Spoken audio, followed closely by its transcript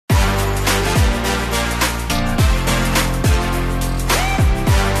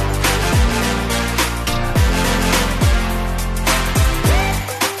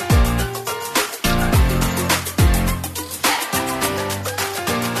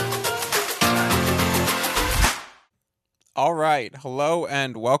All right. Hello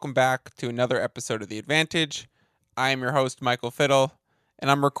and welcome back to another episode of The Advantage. I am your host, Michael Fiddle,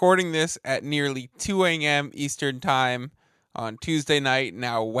 and I'm recording this at nearly 2 a.m. Eastern Time on Tuesday night,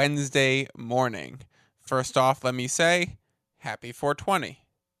 now Wednesday morning. First off, let me say, happy 420.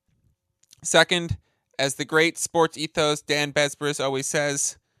 Second, as the great sports ethos Dan Besbris always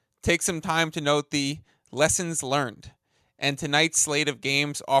says, take some time to note the lessons learned. And tonight's slate of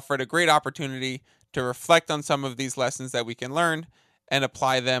games offered a great opportunity to reflect on some of these lessons that we can learn and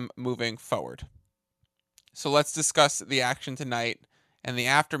apply them moving forward. So let's discuss the action tonight and the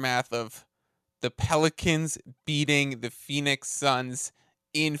aftermath of the Pelicans beating the Phoenix Suns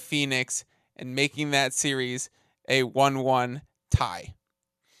in Phoenix and making that series a 1-1 tie.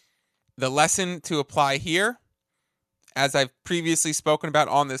 The lesson to apply here, as I've previously spoken about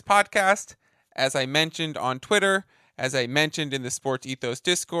on this podcast, as I mentioned on Twitter, as I mentioned in the Sports Ethos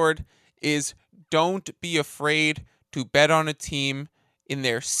Discord, is don't be afraid to bet on a team in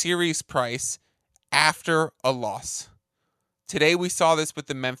their series price after a loss. Today we saw this with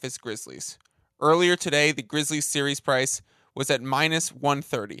the Memphis Grizzlies. Earlier today, the Grizzlies series price was at minus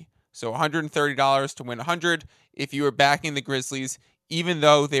 130. So $130 to win 100 if you were backing the Grizzlies, even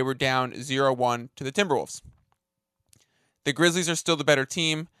though they were down 0-1 to the Timberwolves. The Grizzlies are still the better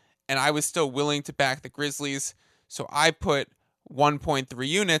team, and I was still willing to back the Grizzlies, so I put 1.3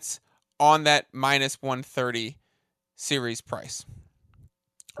 units on that minus 130 series price.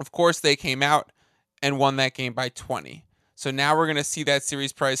 Of course, they came out and won that game by 20. So now we're going to see that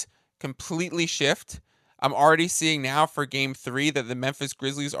series price completely shift. I'm already seeing now for game 3 that the Memphis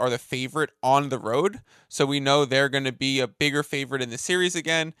Grizzlies are the favorite on the road. So we know they're going to be a bigger favorite in the series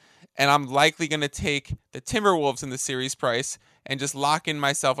again. And I'm likely going to take the Timberwolves in the series price and just lock in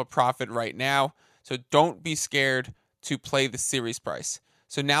myself a profit right now. So don't be scared to play the series price.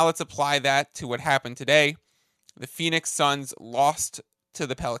 So now let's apply that to what happened today. The Phoenix Suns lost to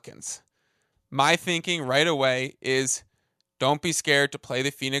the Pelicans. My thinking right away is don't be scared to play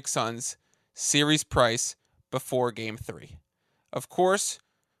the Phoenix Suns series price before game 3. Of course,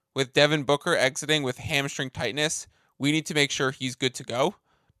 with Devin Booker exiting with hamstring tightness, we need to make sure he's good to go.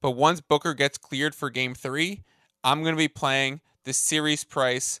 But once Booker gets cleared for game 3, I'm going to be playing the series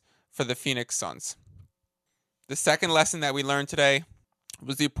price for the Phoenix Suns. The second lesson that we learned today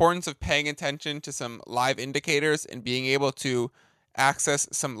was the importance of paying attention to some live indicators and being able to access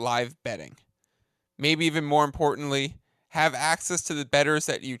some live betting. Maybe even more importantly, have access to the bettors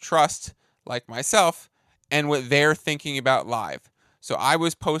that you trust, like myself, and what they're thinking about live. So I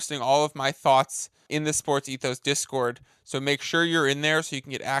was posting all of my thoughts in the Sports Ethos Discord, so make sure you're in there so you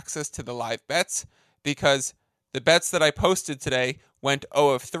can get access to the live bets, because the bets that I posted today went 0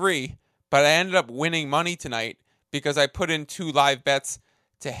 of 3, but I ended up winning money tonight because I put in 2 live bets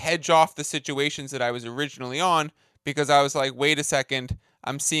to hedge off the situations that I was originally on, because I was like, wait a second,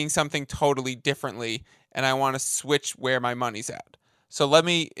 I'm seeing something totally differently, and I want to switch where my money's at. So let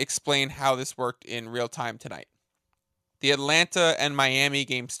me explain how this worked in real time tonight. The Atlanta and Miami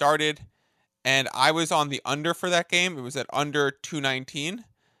game started, and I was on the under for that game. It was at under 219,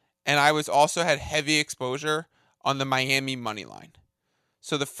 and I was also had heavy exposure on the Miami money line.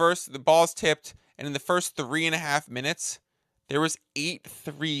 So the ball's tipped, and in the first 3.5 minutes, there was 8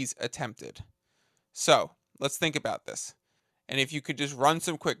 threes attempted. So let's think about this. And if you could just run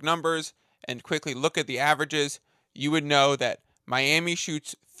some quick numbers and quickly look at the averages, you would know that Miami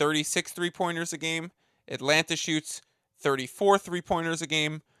shoots 36 three-pointers a game. Atlanta shoots 34 three-pointers a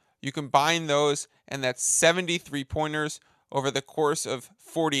game. You combine those, and that's 70 three-pointers over the course of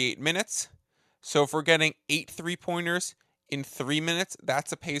 48 minutes. So if we're getting 8 three-pointers in 3 minutes,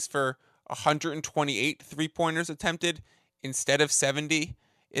 that's a pace for 128 three-pointers attempted instead of 70.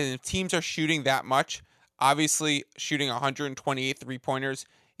 And if teams are shooting that much, obviously shooting 128 three-pointers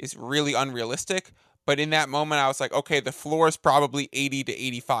is really unrealistic. But in that moment, I was like, okay, the floor is probably 80 to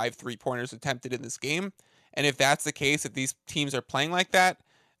 85 three-pointers attempted in this game. And if that's the case, if these teams are playing like that,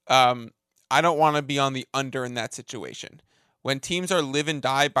 I don't want to be on the under in that situation. When teams are live and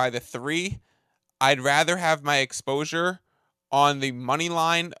die by the 3, I'd rather have my exposure on the money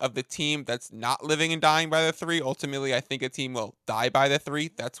line of the team that's not living and dying by the 3. Ultimately, I think a team will die by the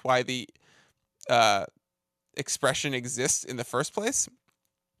 3. That's why the expression exists in the first place.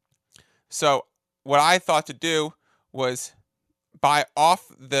 So what I thought to do was buy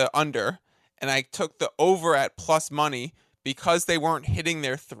off the under, and I took the over at plus money because they weren't hitting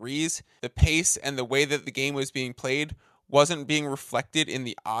their threes. The pace and the way that the game was being played wasn't being reflected in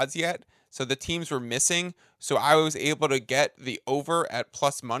the odds yet. So the teams were missing. So I was able to get the over at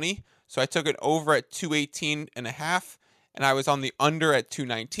plus money. So I took it over at 218.5, and I was on the under at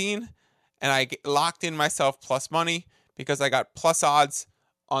 219, and I locked in myself plus money because I got plus odds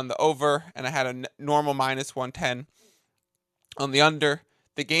on the over and I had a normal minus 110 on the under.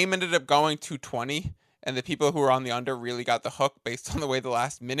 The game ended up going 220, and the people who were on the under really got the hook based on the way the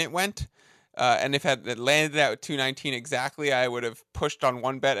last minute went. And if it landed at 219 exactly, I would have pushed on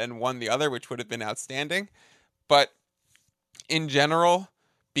one bet and won the other, which would have been outstanding. But in general,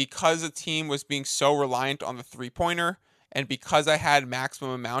 because the team was being so reliant on the three-pointer, and because I had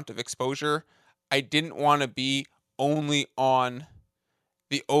maximum amount of exposure, I didn't want to be only on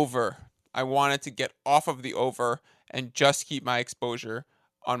the over. I wanted to get off of the over and just keep my exposure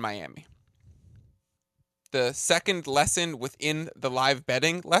on Miami. The second lesson within the live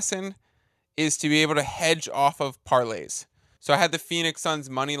betting lesson is to be able to hedge off of parlays. So I had the Phoenix Suns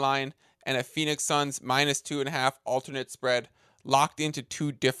money line and a Phoenix Suns minus 2.5 alternate spread locked into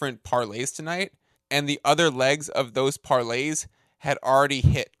two different parlays tonight. And the other legs of those parlays had already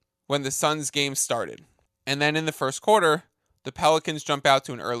hit when the Suns game started. And then in the first quarter, the Pelicans jump out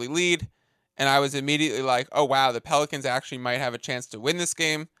to an early lead. And I was immediately like, oh, wow, the Pelicans actually might have a chance to win this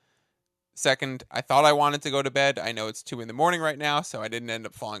game. Second, I thought I wanted to go to bed. I know it's 2 a.m. right now, so I didn't end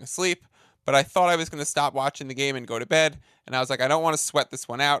up falling asleep. But I thought I was going to stop watching the game and go to bed. And I was like, I don't want to sweat this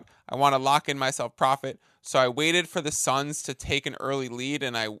one out. I want to lock in myself profit. So I waited for the Suns to take an early lead,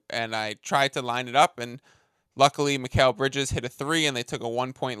 and I tried to line it up. And luckily, Mikal Bridges hit a 3, and they took a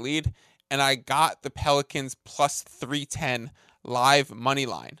 1-point lead. And I got the Pelicans plus 310 live money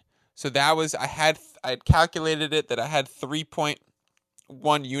line. So that was, I had calculated it that I had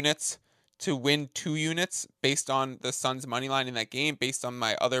 3.1 units to win 2 units based on the Suns money line in that game. Based on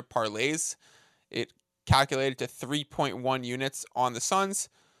my other parlays, it calculated to 3.1 units on the Suns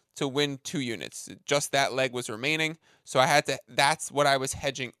to win 2 units. Just that leg was remaining. So that's what I was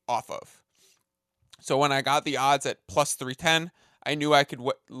hedging off of. So when I got the odds at plus 310, I knew I could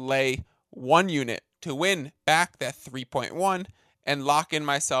lay 1 unit to win back that 3.1 and lock in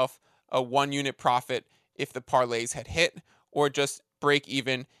myself a 1 unit profit if the parlays had hit, or just break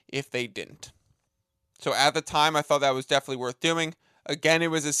even if they didn't. So at the time, I thought that was definitely worth doing. Again,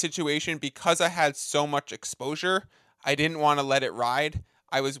 it was a situation because I had so much exposure, I didn't want to let it ride.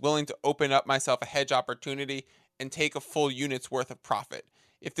 I was willing to open up myself a hedge opportunity and take a full unit's worth of profit.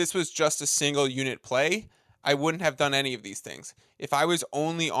 If this was just a single unit play, I wouldn't have done any of these things. If I was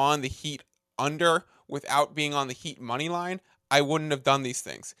only on the Heat under without being on the Heat money line, I wouldn't have done these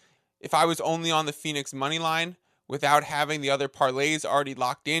things. If I was only on the Phoenix money line without having the other parlays already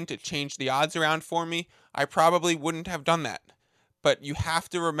locked in to change the odds around for me, I probably wouldn't have done that. But you have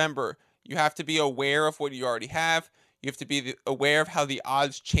to remember, you have to be aware of what you already have. You have to be aware of how the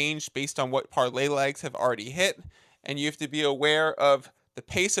odds change based on what parlay legs have already hit. And you have to be aware of the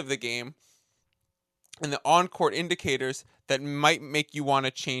pace of the game and the on-court indicators that might make you want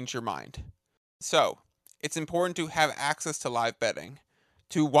to change your mind. So, it's important to have access to live betting,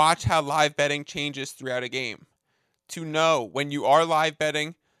 to watch how live betting changes throughout a game, to know when you are live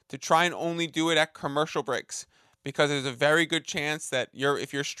betting, to try and only do it at commercial breaks, because there's a very good chance that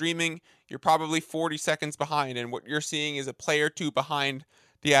if you're streaming, you're probably 40 seconds behind, and what you're seeing is a play or two behind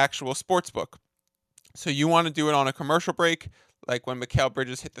the actual sportsbook. So you want to do it on a commercial break, like when Mikal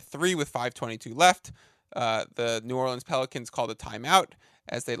Bridges hit the 3 with 5:22 left. The New Orleans Pelicans called a timeout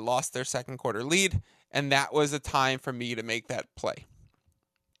as they lost their second quarter lead, and that was a time for me to make that play.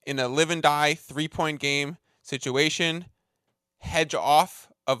 In a live and die 3-point game situation, hedge off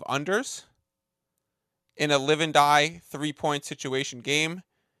of unders. In a live and die 3-point situation game,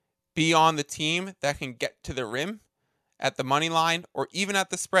 be on the team that can get to the rim at the money line or even at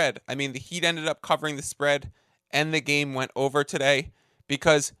the spread. I mean, the Heat ended up covering the spread and the game went over today,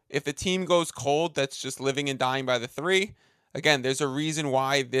 because if the team goes cold that's just living and dying by the 3, again, there's a reason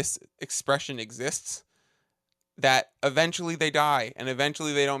why this expression exists, that eventually they die and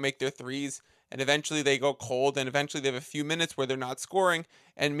eventually they don't make their threes and eventually they go cold and eventually they have a few minutes where they're not scoring,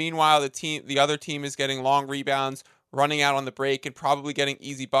 and meanwhile the other team is getting long rebounds, running out on the break, and probably getting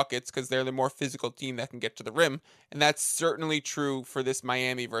easy buckets because they're the more physical team that can get to the rim. And that's certainly true for this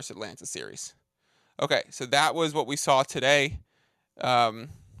Miami versus Atlanta series. Okay, so that was what we saw today.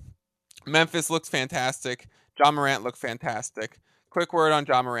 Memphis looks fantastic. Ja Morant looked fantastic. Quick word on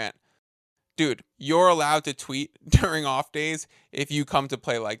Ja Morant. Dude, you're allowed to tweet during off days if you come to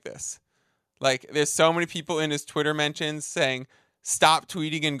play like this. Like, there's so many people in his Twitter mentions saying, stop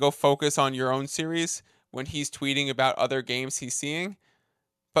tweeting and go focus on your own series when he's tweeting about other games he's seeing.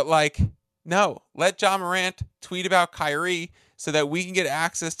 But, like, no, let Ja Morant tweet about Kyrie so that we can get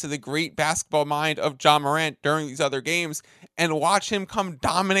access to the great basketball mind of Ja Morant during these other games, and watch him come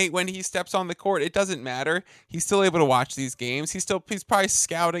dominate when he steps on the court. It doesn't matter. He's still able to watch these games. He's probably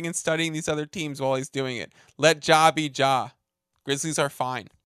scouting and studying these other teams while he's doing it. Let Ja be Ja. Grizzlies are fine.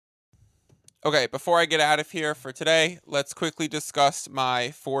 Okay, before I get out of here for today, let's quickly discuss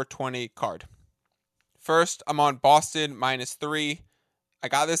my 420 card. First, I'm on Boston -3. I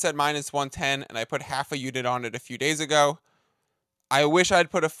got this at -110, and I put half a unit on it a few days ago. I wish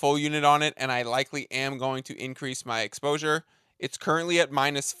I'd put a full unit on it, and I likely am going to increase my exposure. It's currently at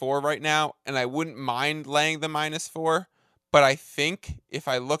 -4 right now, and I wouldn't mind laying the -4, but I think if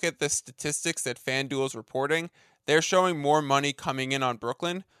I look at the statistics that FanDuel's reporting, they're showing more money coming in on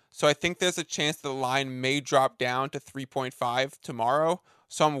Brooklyn, so I think there's a chance the line may drop down to 3.5 tomorrow,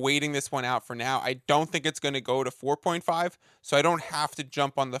 so I'm waiting this one out for now. I don't think it's going to go to 4.5, so I don't have to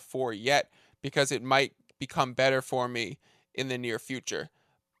jump on the 4 yet, because it might become better for me in the near future.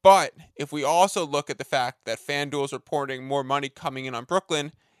 But if we also look at the fact that FanDuel is reporting more money coming in on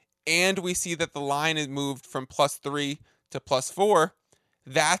Brooklyn, and we see that the line is moved from +3 to +4,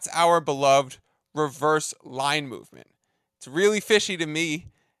 that's our beloved reverse line movement. It's really fishy to me,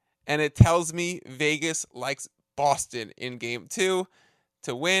 and it tells me Vegas likes Boston in game 2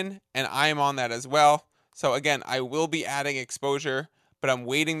 to win, and I'm on that as well. So again, I will be adding exposure, but I'm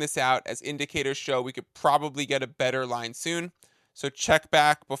waiting this out as indicators show we could probably get a better line soon. So check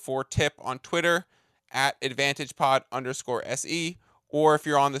back before tip on Twitter at AdvantagePod_SE, or if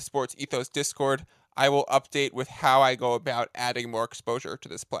you're on the Sports Ethos Discord, I will update with how I go about adding more exposure to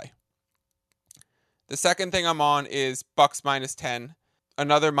this play. The second thing I'm on is Bucks -10,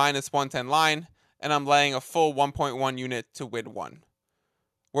 another -110 line, and I'm laying a full 1.1 unit to win 1.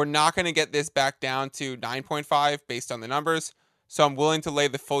 We're not going to get this back down to 9.5 based on the numbers, so I'm willing to lay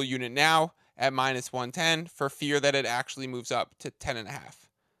the full unit now at -110 for fear that it actually moves up to 10.5.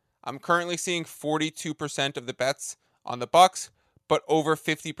 I'm currently seeing 42% of the bets on the Bucks, but over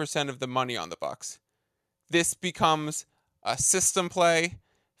 50% of the money on the Bucks. This becomes a system play,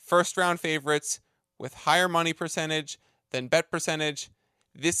 first round favorites with higher money percentage than bet percentage.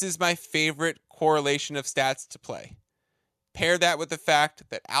 This is my favorite correlation of stats to play. Pair that with the fact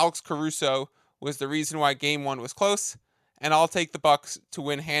that Alex Caruso was the reason why game 1 was close, and I'll take the Bucks to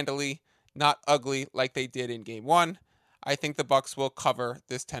win handily, not ugly like they did in game 1. I think the Bucks will cover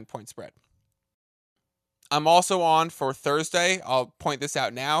this 10-point spread. I'm also on for Thursday. I'll point this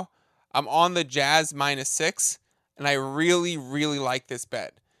out now. I'm on the Jazz -6, and I really, really like this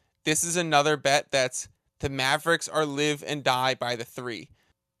bet. This is another bet that's the Mavericks are live and die by the 3.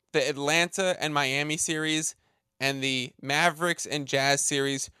 The Atlanta and Miami series and the Mavericks and Jazz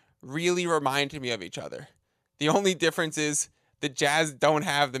series really remind me of each other. The only difference is the Jazz don't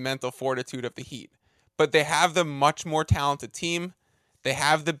have the mental fortitude of the Heat, but they have the much more talented team. They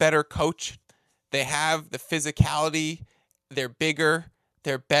have the better coach. They have the physicality. They're bigger.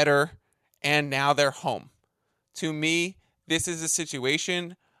 They're better. And now they're home. To me, this is a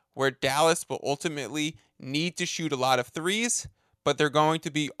situation where Dallas will ultimately need to shoot a lot of threes, but they're going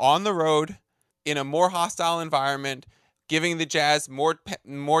to be on the road in a more hostile environment, giving the Jazz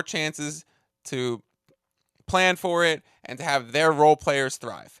more chances to plan for it and to have their role players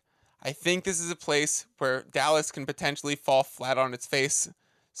thrive. I think this is a place where Dallas can potentially fall flat on its face,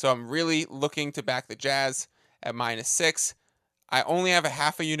 so I'm really looking to back the Jazz at -6. I only have a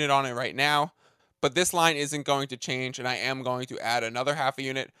half a unit on it right now, but this line isn't going to change, and I am going to add another half a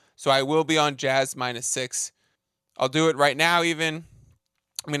unit, so I will be on Jazz -6. I'll do it right now even.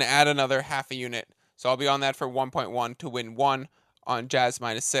 I'm going to add another half a unit, so I'll be on that for 1.1 to win 1 on Jazz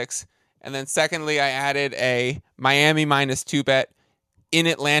 -6. And then secondly, I added a Miami -2 bet in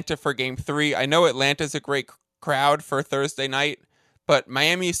Atlanta for game 3. I know Atlanta's a great crowd for Thursday night, but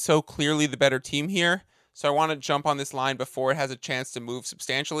Miami is so clearly the better team here, so I want to jump on this line before it has a chance to move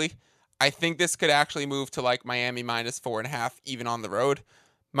substantially. I think this could actually move to like Miami -4.5 even on the road.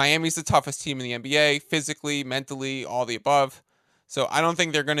 Miami's the toughest team in the NBA, physically, mentally, all the above. So I don't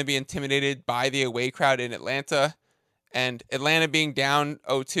think they're going to be intimidated by the away crowd in Atlanta. And Atlanta being down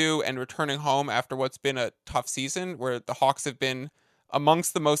 0-2 and returning home after what's been a tough season, where the Hawks have been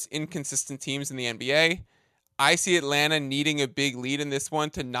amongst the most inconsistent teams in the NBA, I see Atlanta needing a big lead in this one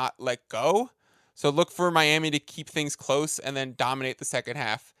to not let go. So look for Miami to keep things close and then dominate the second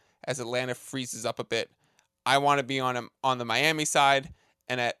half as Atlanta freezes up a bit. I want to be on the Miami side,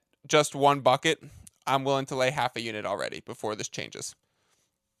 and at just one bucket, I'm willing to lay half a unit already before this changes.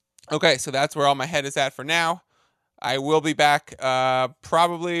 Okay, so that's where all my head is at for now. I will be back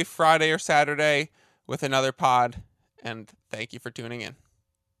probably Friday or Saturday with another pod, and thank you for tuning in.